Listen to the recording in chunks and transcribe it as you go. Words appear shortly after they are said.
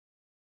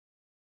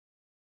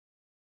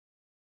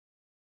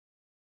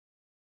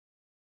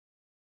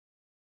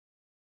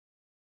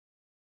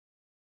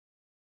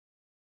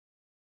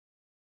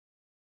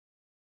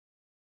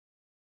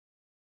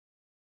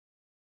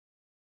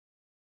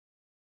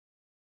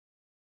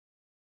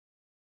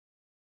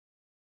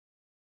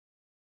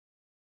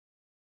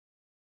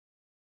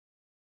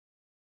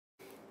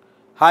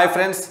Hi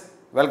friends,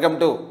 welcome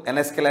to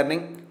NSK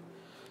Learning.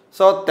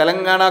 So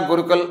Telangana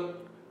Gurukul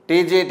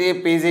TGT,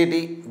 PGT,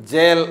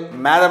 JL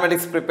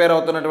Mathematics prepare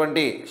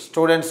అవుతున్నటువంటి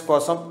students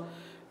కోసం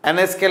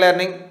NSK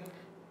Learning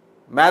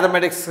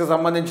Mathematics కి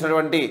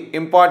సంబంధించినటువంటి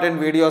important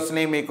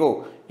వీడియోస్ని మీకు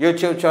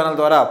YouTube channel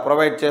ద్వారా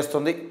ప్రొవైడ్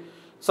చేస్తుంది.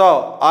 సో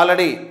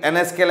ఆల్రెడీ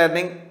NSK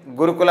Learning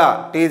గురుకుల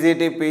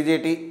TGT,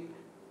 PGT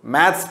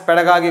Maths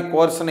Pedagogy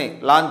కోర్సుని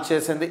launch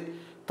చేసింది.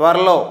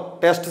 త్వరలో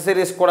టెస్ట్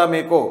సిరీస్ కూడా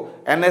మీకు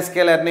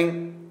NSK Learning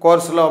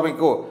కోర్సులో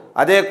మీకు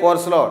అదే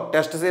కోర్సులో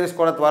టెస్ట్ సిరీస్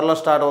కూడా త్వరలో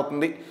స్టార్ట్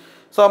అవుతుంది.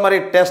 సో మరి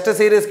టెస్ట్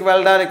సిరీస్కి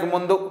వెళ్ళడానికి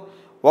ముందు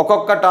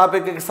ఒక్కొక్క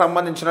టాపిక్కి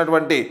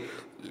సంబంధించినటువంటి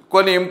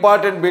కొన్ని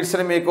ఇంపార్టెంట్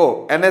బిట్స్ని మీకు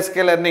NSK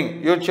Learning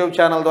యూట్యూబ్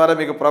ఛానల్ ద్వారా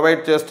మీకు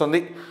ప్రొవైడ్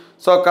చేస్తుంది.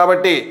 సో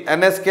కాబట్టి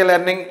NSK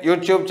Learning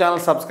YouTube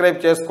channel subscribe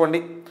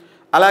చేసుకోండి.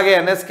 అలాగే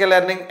NSK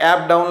Learning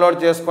యాప్ డౌన్లోడ్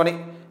చేసుకొని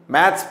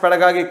maths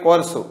pedagogy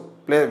course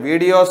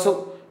videos,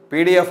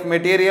 PDF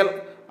material,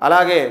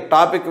 అలాగే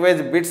టాపిక్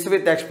వైజ్ బిట్స్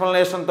విత్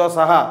ఎక్స్ప్లెనేషన్తో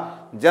సహా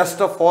జస్ట్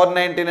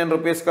 499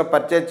 రూపీస్గా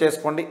పర్చేజ్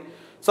చేసుకోండి.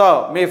 సో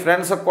మీ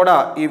ఫ్రెండ్స్కి కూడా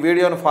ఈ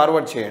వీడియోను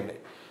ఫార్వర్డ్ చేయండి.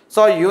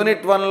 సో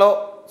యూనిట్ 1లో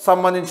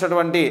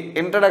సంబంధించినటువంటి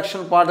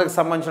ఇంట్రడక్షన్ పార్ట్కి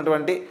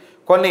సంబంధించినటువంటి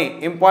కొన్ని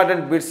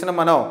ఇంపార్టెంట్ బిట్స్ని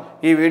మనం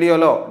ఈ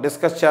వీడియోలో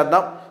డిస్కస్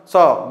చేద్దాం.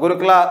 సో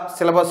గురుకుల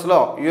సిలబస్లో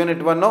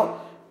unit 1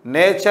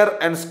 nature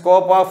and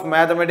scope of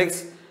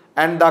mathematics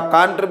and the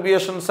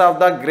contributions of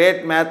the great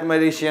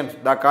mathematicians,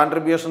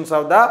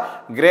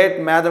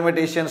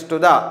 to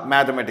the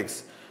mathematics.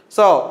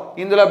 So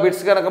ఇందులో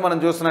బిట్స్ కనుక మనం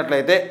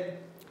చూసినట్లయితే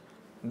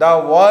the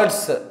words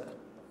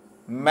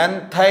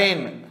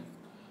methane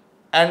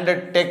and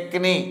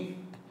technique,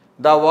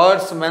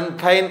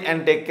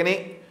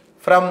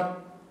 from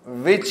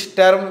which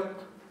term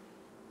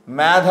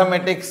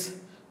mathematics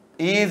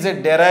is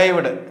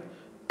derived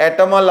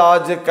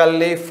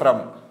etymologically from.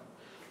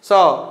 So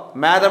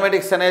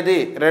mathematics అనేది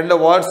రెండు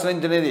words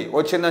నుంచి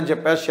వచ్చిందని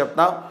చెప్పేసి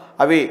చెప్తాం.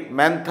 అవి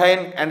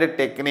మెంథైన్ అండ్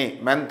టెక్నీ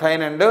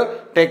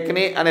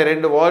అనే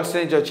రెండు వర్డ్స్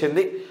నుంచి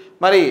వచ్చింది.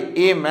 మరి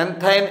ఈ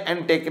మెంథైన్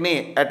అండ్ టెక్నీ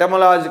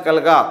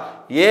ఎటమలాజికల్గా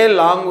ఏ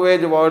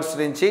లాంగ్వేజ్ వర్డ్స్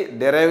నుంచి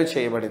డెరైవ్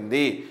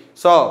చేయబడింది?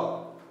 సో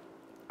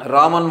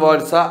రోమన్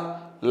వర్డ్సా,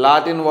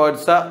 లాటిన్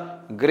వర్డ్సా,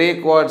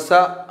 గ్రీక్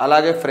వర్డ్సా,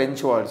 అలాగే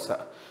ఫ్రెంచ్ వర్డ్సా?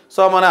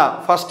 సో మన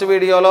ఫస్ట్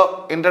వీడియోలో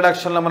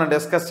ఇంట్రడక్షన్లో మనం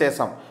డిస్కస్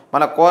చేసాం.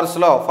 మన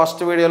కోర్సులో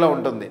ఫస్ట్ వీడియోలో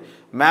ఉంటుంది.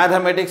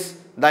 Mathematics,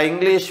 the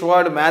English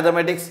word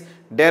mathematics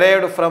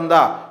derived from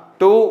the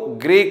two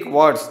Greek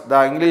words. The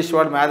English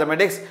word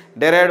mathematics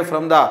derived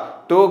from the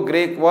two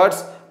Greek words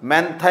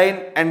methane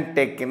and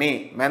techne.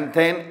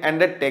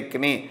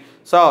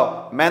 So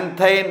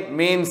methane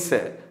means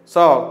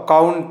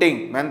counting.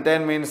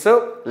 Methane means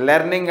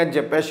learning అని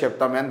చెప్పేసి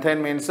చెప్తాం.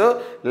 methane means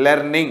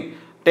learning.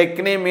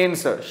 Techne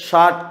means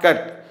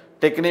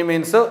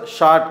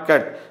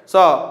shortcut.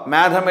 So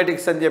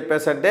mathematics అని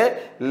చెప్పేసి అంటే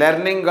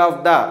learning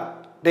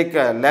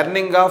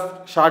of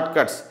short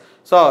cuts.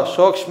 So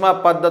సూక్ష్మ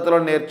పద్ధతిలో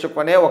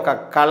నేర్చుకునే ఒక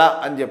కళ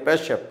అని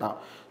చెప్పేసి చెప్తాం.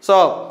 సో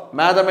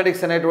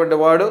మ్యాథమెటిక్స్ అనేటువంటి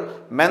వర్డ్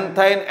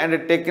మెంథైన్ అండ్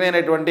టెక్నీ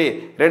అనేటువంటి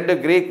రెండు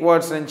గ్రీక్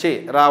వర్డ్స్ నుంచి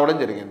రావడం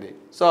జరిగింది.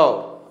 So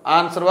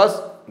answer was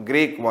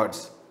Greek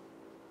words.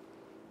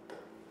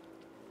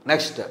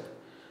 Next,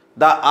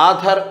 the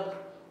author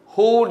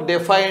who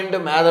defined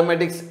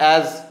mathematics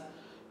as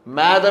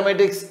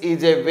mathematics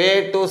is a way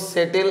to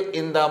settle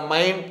in the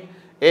mind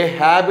a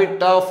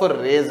habit of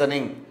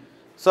reasoning.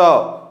 So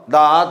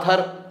the author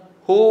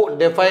who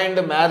defined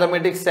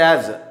mathematics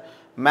as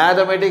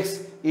mathematics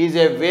is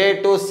a way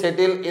to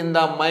settle in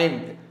the mind,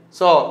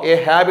 so a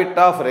habit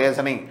of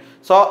reasoning.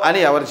 So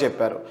అని ఎవరు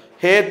చెప్పారు?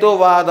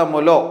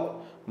 హేతువాదములో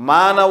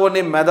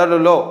మానవుని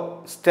మెదడులో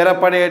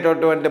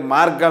స్థిరపడేటటువంటి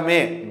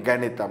మార్గమే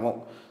గణితము.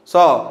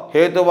 So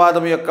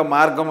హేతువాదం యొక్క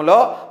మార్గంలో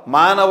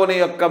మానవుని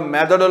యొక్క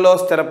మెదడులో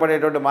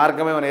స్థిరపడేటువంటి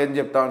మార్గమే మనం ఏం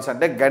చెప్తాం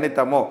అంటే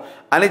గణితము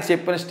అని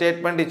చెప్పిన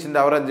స్టేట్మెంట్ ఇచ్చింది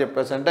ఎవరని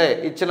చెప్పేసి అంటే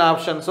ఇచ్చిన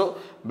options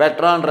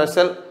Bertrand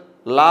Russell,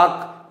 lock,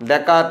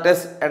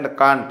 డెకార్టెస్ and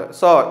can't.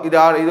 So ఇది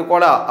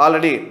కూడా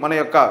ఆల్రెడీ మన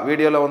యొక్క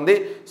వీడియోలో ఉంది.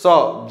 So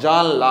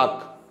John Locke.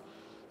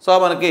 సో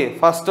మనకి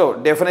ఫస్ట్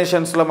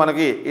డెఫినేషన్స్లో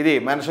మనకి ఇది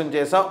మెన్షన్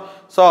చేసాం.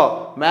 So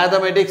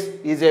mathematics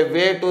is a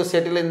way to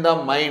settle in the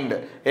mind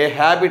a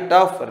habit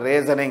of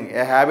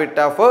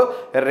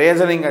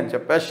reasoning అని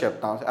చెప్పేసి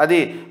చెప్తాం. అది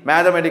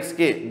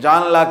మ్యాథమెటిక్స్కి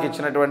జాన్ లాక్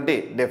ఇచ్చినటువంటి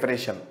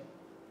definition.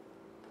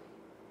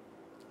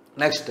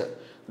 Next,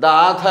 the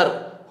author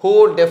who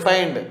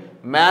defined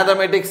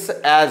mathematics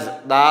as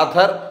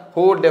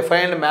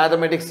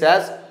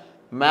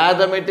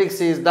mathematics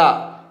is the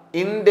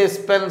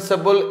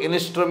indispensable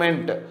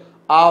instrument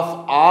of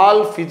all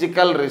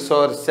physical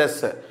resources.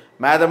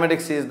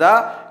 Mathematics is the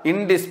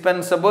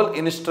indispensable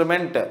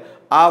instrument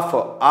of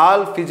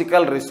all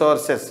physical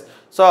resources.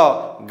 So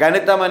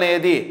గణితం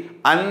అనేది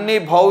అన్ని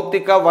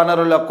భౌతిక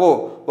వనరులకు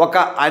ఒక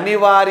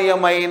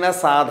అనివార్యమైన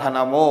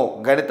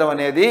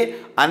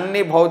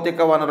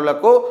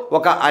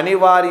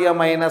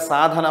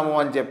సాధనము.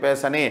 అని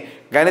చెప్పేసి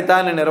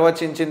గణితాన్ని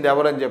నిర్వచించింది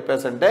ఎవరని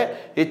చెప్పేసి అంటే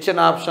ఇచ్చిన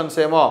ఆప్షన్స్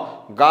ఏమో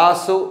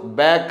gas,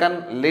 bacon,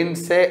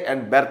 Lindsay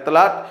and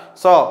బెర్త్లాట్.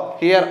 So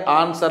here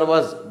answer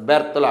was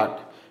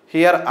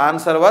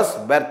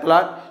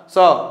బెర్త్లాట్.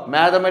 So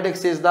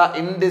mathematics is the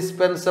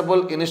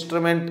indispensable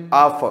instrument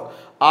of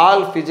all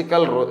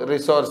physical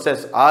resources.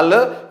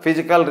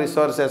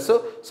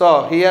 So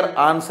here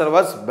answer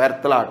was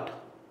Berthelot.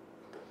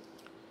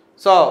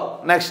 So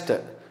next,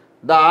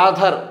 the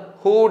author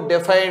who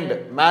defined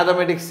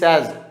mathematics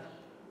as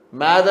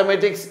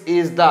mathematics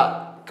is the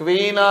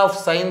queen of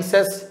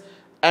sciences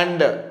and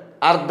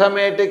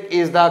arithmetic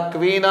is the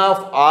queen of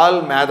all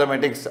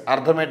mathematics.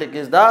 Arithmetic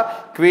is the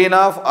queen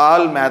of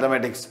all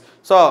mathematics.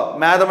 So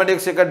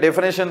mathematics యొక్క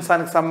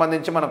డెఫినేషన్స్కి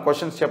సంబంధించి మనం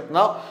questions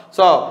చెప్తున్నాం.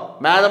 So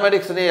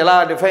మ్యాథమెటిక్స్ని ఎలా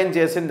define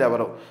చేసింది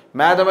ఎవరు?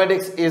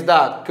 Mathematics is the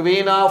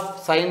queen of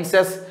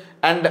sciences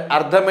and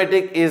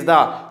arithmetic is the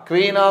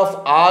queen of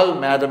all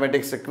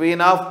mathematics.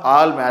 Queen of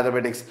all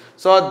mathematics.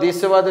 So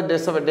this was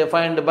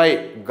defined by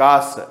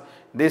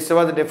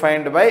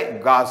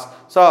gas.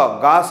 So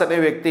gas అనే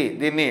వ్యక్తి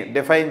దీన్ని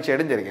డిఫైన్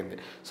చేయడం జరిగింది.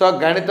 సో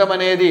గణితం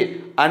అనేది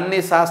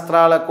అన్ని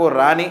శాస్త్రాలకు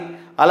రాణి,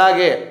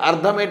 అలాగే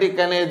అర్థమెటిక్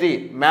అనేది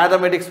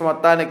మ్యాథమెటిక్స్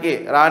మొత్తానికి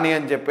రాణి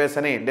అని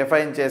చెప్పేసి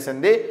డిఫైన్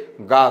చేసింది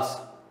gas.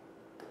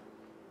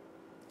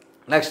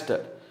 Next,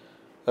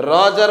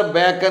 Roger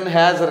bacon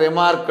has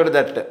remarked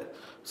that.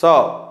 So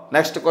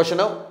next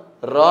question,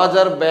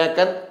 Roger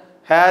bacon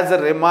has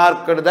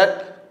remarked that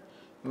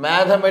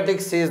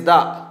mathematics is the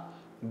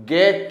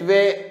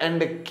gateway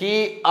and key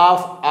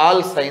of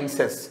all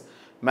sciences.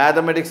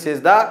 Mathematics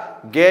is the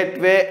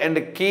gateway and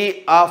key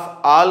of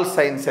all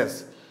sciences.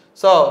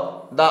 So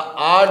the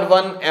odd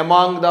one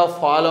among the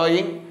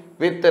following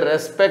with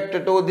respect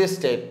to this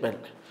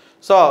statement.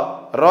 So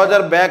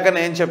Roger bacon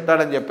ఏం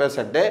చెప్తాడని చెప్పేసి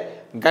అంటే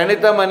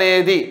గణితం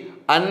అనేది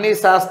అన్ని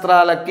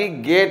శాస్త్రాలకి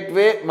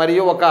gateway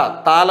మరియు ఒక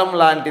తాళం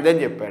లాంటిది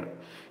అని చెప్పాడు.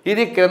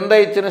 ఇది క్రింద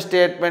ఇచ్చిన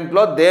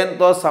స్టేట్మెంట్లో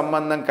దేంతో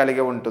సంబంధం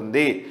కలిగి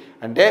ఉంటుంది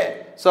అంటే,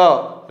 so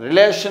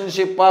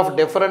relationship of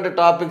different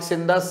topics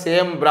in the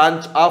same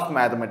branch of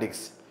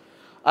mathematics,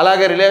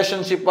 అలాగే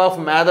relationship of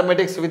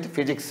mathematics with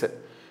physics,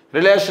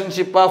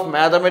 relationship of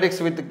mathematics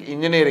with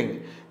engineering,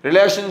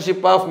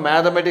 relationship of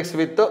mathematics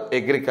with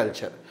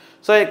agriculture.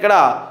 So ఇక్కడ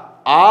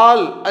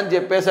ఆల్ అని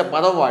చెప్పేసే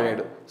పదం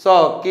వాడాడు. So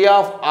key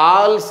of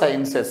all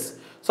sciences.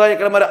 So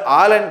ఇక్కడ మరి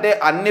all అంటే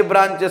అన్ని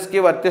బ్రాంచెస్కి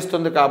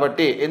వర్తిస్తుంది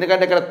కాబట్టి,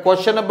 ఎందుకంటే ఇక్కడ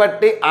క్వశ్చన్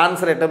బట్టి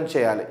ఆన్సర్ అటెంప్ట్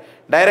చేయాలి,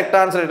 డైరెక్ట్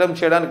ఆన్సర్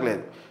అటెంప్ట్ చేయడానికి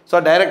లేదు. సో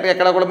డైరెక్ట్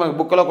ఎక్కడ కూడా మనకు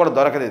బుక్లో కూడా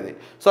దొరకదు ఇది.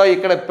 సో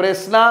ఇక్కడ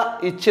ప్రశ్న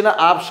ఇచ్చిన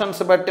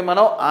ఆప్షన్స్ బట్టి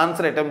మనం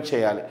ఆన్సర్ అటెంప్ట్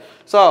చేయాలి.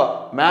 సో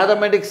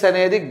మ్యాథమెటిక్స్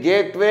అనేది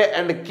gateway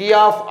and key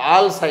of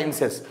all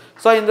sciences.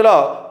 So ఇందులో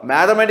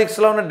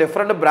మ్యాథమెటిక్స్లో ఉన్న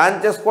డిఫరెంట్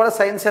బ్రాంచెస్ కూడా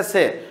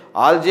సైన్సెస్సే.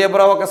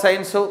 ఆల్జీబ్రా ఒక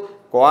సైన్సు,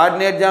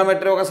 కోఆర్డినేట్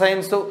జామెట్రీ ఒక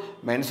సైన్సు,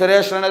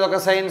 మెన్సురేషన్ అనేది ఒక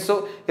సైన్సు,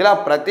 ఇలా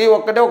ప్రతి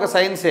ఒక్కటే ఒక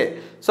సైన్సే.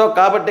 సో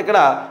కాబట్టి ఇక్కడ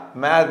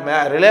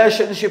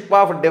relationship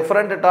of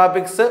different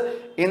topics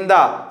in the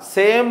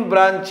same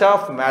branch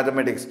of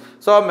mathematics.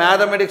 So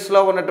మ్యాథమెటిక్స్లో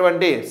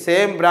ఉన్నటువంటి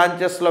సేమ్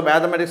బ్రాంచెస్లో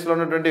మ్యాథమెటిక్స్లో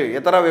ఉన్నటువంటి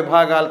ఇతర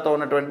విభాగాలతో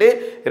ఉన్నటువంటి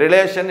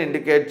రిలేషన్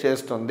ఇండికేట్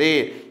చేస్తుంది.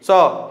 So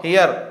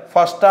here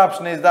first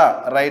option is the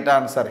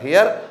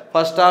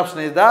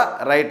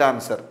right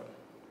answer.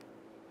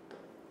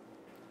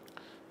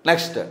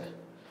 Next,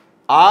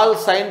 all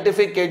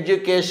scientific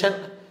education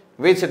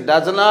which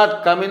does not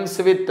commence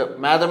with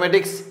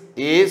mathematics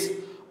is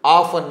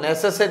of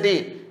necessity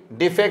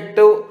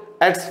defective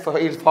at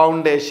its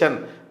foundation.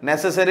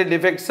 Necessary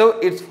defective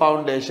its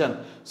foundation.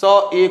 So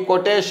ఈ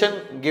quotation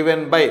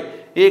given by,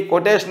 ఈ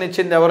quotation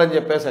ఇచ్చింది ఎవరని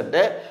చెప్పేసి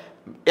అంటే,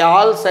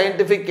 all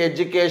scientific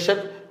education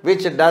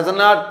which does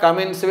not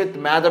commence with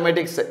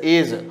mathematics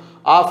is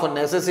of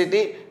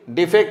necessity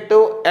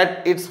defective at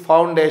its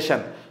foundation.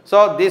 So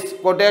this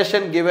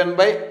quotation given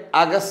by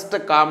Auguste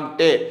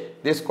Comte.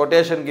 This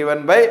quotation given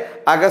by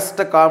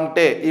Auguste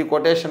Comte. ఈ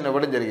quotation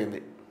ఇవ్వడం జరిగింది.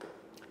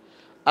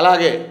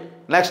 అలాగే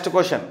next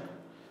question,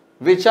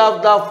 which of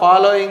the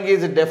following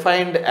is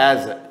defined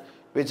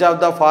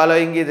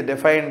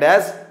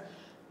as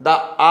the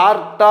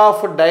art of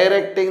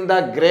directing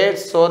the great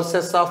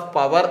sources of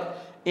power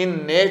in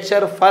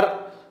nature for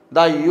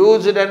the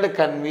used and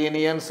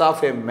convenience of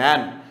a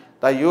man.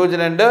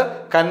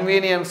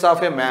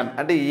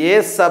 అంటే ఏ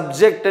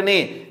సబ్జెక్ట్ని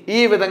ఈ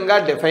విధంగా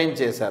define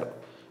చేశారు?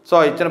 So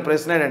ఇచ్చిన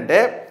ప్రశ్న ఏంటంటే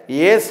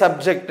ఏ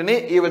సబ్జెక్ట్ని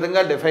ఈ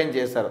విధంగా డిఫైన్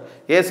చేశారు?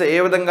 ఏ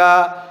విధంగా?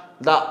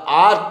 The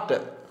art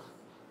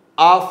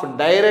of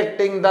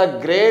directing the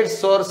great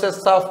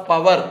sources of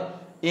power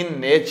in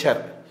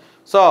nature.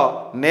 So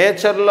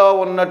నేచర్లో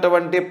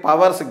ఉన్నటువంటి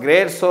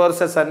గ్రేట్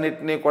సోర్సెస్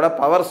అన్నిటినీ కూడా,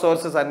 పవర్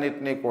సోర్సెస్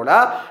అన్నిటినీ కూడా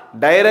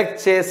డైరెక్ట్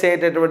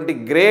చేసేటటువంటి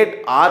గ్రేట్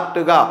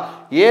ఆర్ట్గా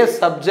ఏ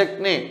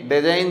సబ్జెక్ట్ని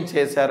డిజైన్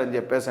చేశారని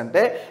చెప్పేసి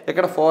అంటే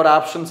ఇక్కడ 4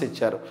 ఆప్షన్స్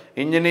ఇచ్చారు.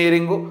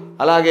 ఇంజనీరింగు,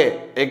 అలాగే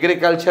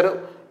agriculture,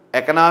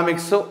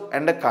 economics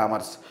and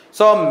commerce.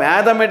 So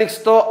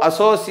మ్యాథమెటిక్స్తో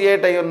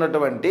associate అయి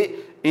ఉన్నటువంటి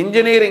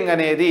ఇంజనీరింగ్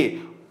అనేది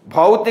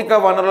భౌతిక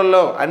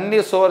వనరుల్లో అన్ని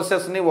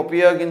సోర్సెస్ని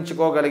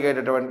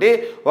ఉపయోగించుకోగలిగేటటువంటి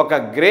ఒక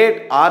గ్రేట్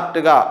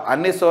ఆర్ట్గా,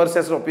 అన్ని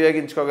సోర్సెస్ని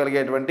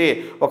ఉపయోగించుకోగలిగేటువంటి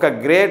ఒక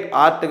గ్రేట్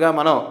ఆర్ట్గా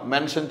మనం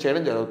మెన్షన్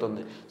చేయడం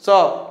జరుగుతుంది. So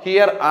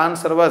here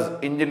answer was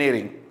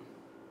engineering.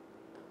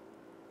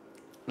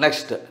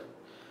 Next,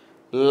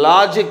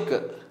 logic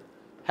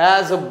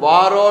has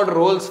borrowed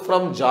rules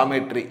from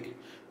geometry.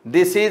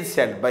 This is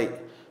said by.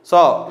 So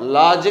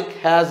logic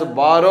has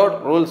borrowed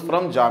rules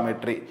from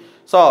geometry.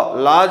 So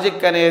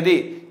logic అనేది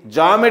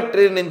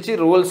జామెట్రీ నుంచి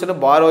రూల్స్ని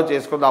బారో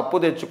చేసుకుంది, అప్పు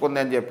తెచ్చుకుంది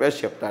అని చెప్పేసి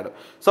చెప్తాడు.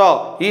 సో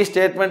ఈ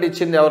స్టేట్మెంట్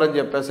ఇచ్చింది ఎవరని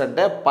చెప్పేసి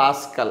అంటే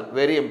pascal.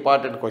 Very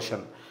important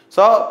question.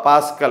 So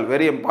pascal,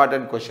 very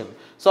important question.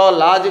 So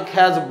logic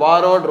has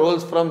borrowed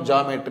rules from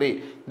geometry.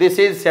 This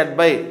is said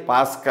by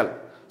pascal.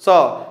 So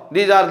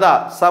these are the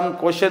sum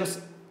questions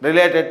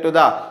related to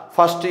the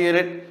first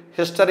unit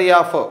history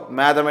of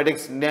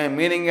mathematics,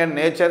 meaning and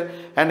nature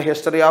and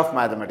history of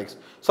mathematics.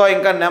 So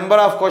ఇంకా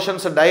number of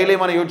questions daily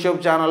మన YouTube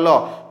ఛానల్లో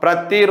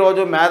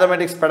ప్రతిరోజు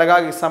mathematics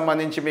పెడగాగికి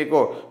సంబంధించి మీకు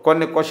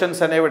కొన్ని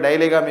questions అనేవి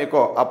డైలీగా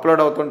మీకు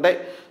upload అవుతుంటాయి.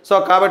 సో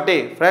కాబట్టి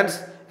friends,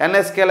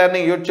 NSK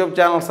learning YouTube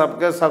channel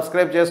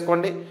subscribe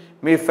చేసుకోండి.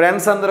 మీ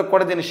ఫ్రెండ్స్ అందరికి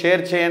కూడా దీన్ని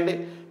షేర్ చేయండి.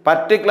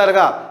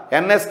 పర్టికులర్గా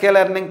ఎన్ఎస్కే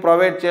లెర్నింగ్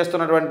ప్రొవైడ్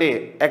చేస్తున్నటువంటి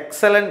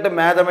ఎక్సలెంట్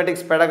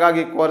మ్యాథమెటిక్స్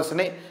పెడగాగి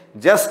కోర్స్ని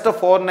జస్ట్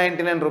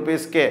 499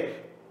 రూపీస్కే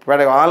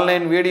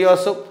ఆన్లైన్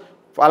వీడియోస్,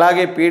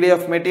 అలాగే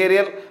పీడిఎఫ్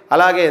మెటీరియల్,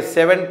 అలాగే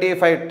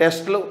 75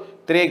 టెస్టులు,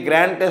 3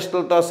 గ్రాండ్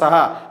టెస్టులతో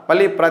సహా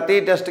మళ్ళీ ప్రతి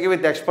టెస్ట్కి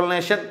విత్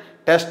ఎక్స్ప్లెనేషన్.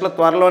 టెస్టులు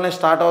త్వరలోనే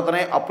స్టార్ట్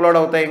అవుతున్నాయి, అప్లోడ్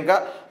అవుతాయి ఇంకా.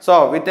 సో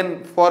వితిన్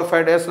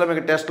 4-5 డేస్లో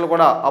మీకు టెస్టులు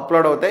కూడా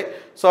అప్లోడ్ అవుతాయి.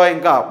 సో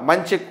ఇంకా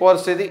మంచి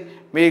కోర్స్ ఇది.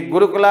 మీ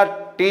గురుకుల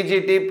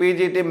టీజీటీ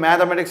పీజీటీ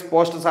మ్యాథమెటిక్స్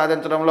పోస్ట్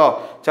సాధించడంలో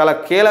చాలా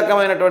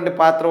కీలకమైనటువంటి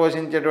పాత్ర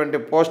వహించేటువంటి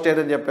పోస్ట్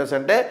ఏదని చెప్పేసి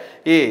అంటే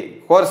ఈ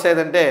కోర్స్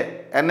ఏదంటే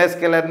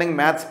NSK learning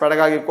maths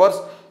pedagogy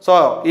course. So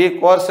ఈ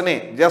కోర్స్ని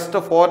జస్ట్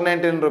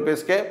 499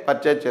 రూపీస్కే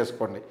పర్చేజ్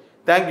చేసుకోండి.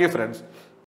 Thank you friends.